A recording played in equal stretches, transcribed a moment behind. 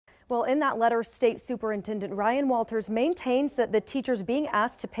Well, in that letter, State Superintendent Ryan Walters maintains that the teachers being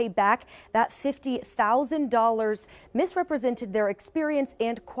asked to pay back that $50,000 misrepresented their experience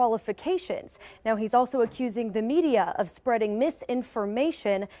and qualifications. Now, he's also accusing the media of spreading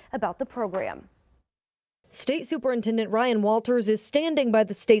misinformation about the program. State Superintendent Ryan Walters is standing by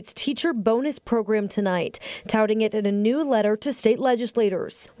the state's teacher bonus program tonight, touting it in a new letter to state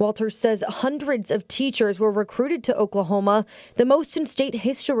legislators. Walters says hundreds of teachers were recruited to Oklahoma, the most in state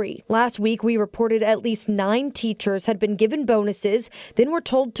history. Last week, we reported at least 9 teachers had been given bonuses, then were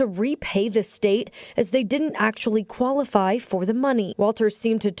told to repay the state as they didn't actually qualify for the money. Walters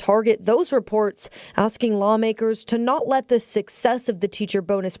seemed to target those reports, asking lawmakers to not let the success of the teacher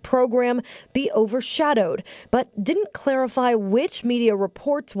bonus program be overshadowed, but didn't clarify which media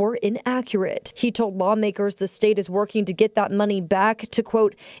reports were inaccurate. He told lawmakers the state is working to get that money back to,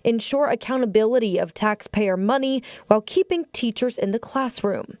 quote, ensure accountability of taxpayer money while keeping teachers in the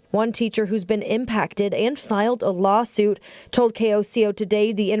classroom. One teacher who's been impacted and filed a lawsuit told KOCO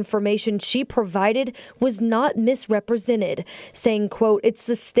today the information she provided was not misrepresented, saying, quote, it's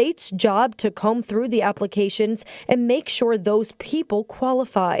the state's job to comb through the applications and make sure those people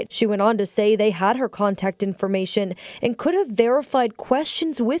qualified. She went on to say they had her contact information and could have verified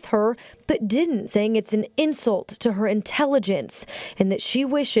questions with her, but didn't, saying it's an insult to her intelligence and that she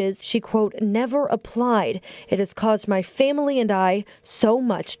wishes she, quote, never applied. It has caused my family and I so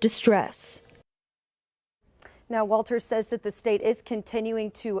much distress. Now, Walters says that the state is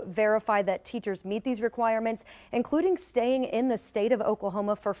continuing to verify that teachers meet these requirements, including staying in the state of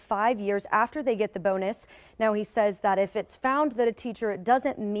Oklahoma for 5 years after they get the bonus. Now, he says that if it's found that a teacher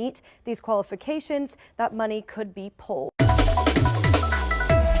doesn't meet these qualifications, that money could be pulled.